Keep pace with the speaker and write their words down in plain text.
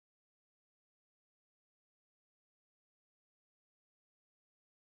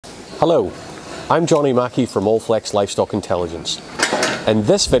Hello, I'm Johnny Mackey from Allflex Livestock Intelligence. In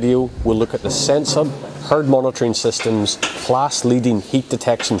this video, we'll look at the SenseHub herd monitoring system's class-leading heat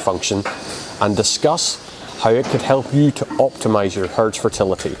detection function and discuss how it could help you to optimize your herd's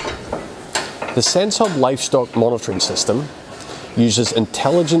fertility. The SenseHub livestock monitoring system uses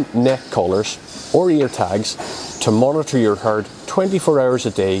intelligent neck collars or ear tags to monitor your herd 24 hours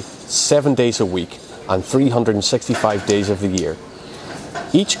a day, 7 days a week, and 365 days of the year.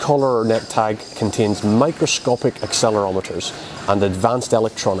 Each collar or neck tag contains microscopic accelerometers and advanced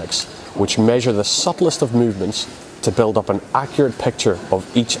electronics which measure the subtlest of movements to build up an accurate picture of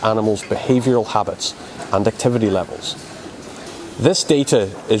each animal's behavioural habits and activity levels. This data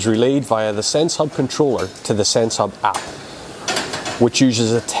is relayed via the SenseHub controller to the SenseHub app, which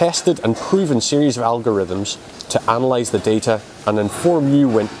uses a tested and proven series of algorithms to analyse the data and inform you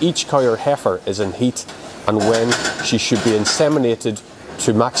when each cow or heifer is in heat and when she should be inseminated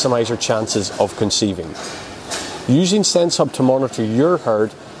to maximise her chances of conceiving. Using SenseHub to monitor your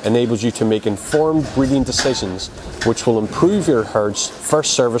herd enables you to make informed breeding decisions which will improve your herd's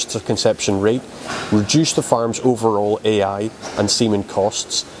first service to conception rate, reduce the farm's overall AI and semen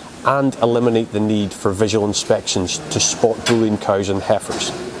costs, and eliminate the need for visual inspections to spot bullying cows and heifers.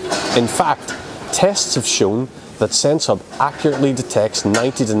 In fact, tests have shown that SenseHub accurately detects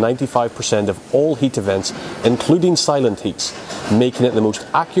 90 to 95% of all heat events, including silent heats, making it the most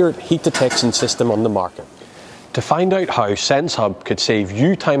accurate heat detection system on the market. To find out how SenseHub could save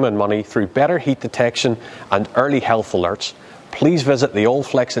you time and money through better heat detection and early health alerts, please visit the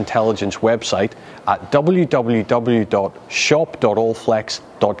Allflex Intelligence website at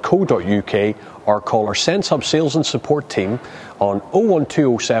www.shop.allflex.co.uk or call our SenseHub sales and support team on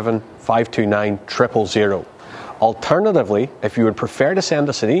 01207 529 000. Alternatively, if you would prefer to send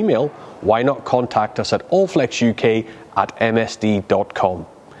us an email, why not contact us at allflexuk@msd.com.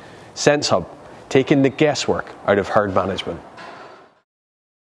 SenseHub, taking the guesswork out of herd management.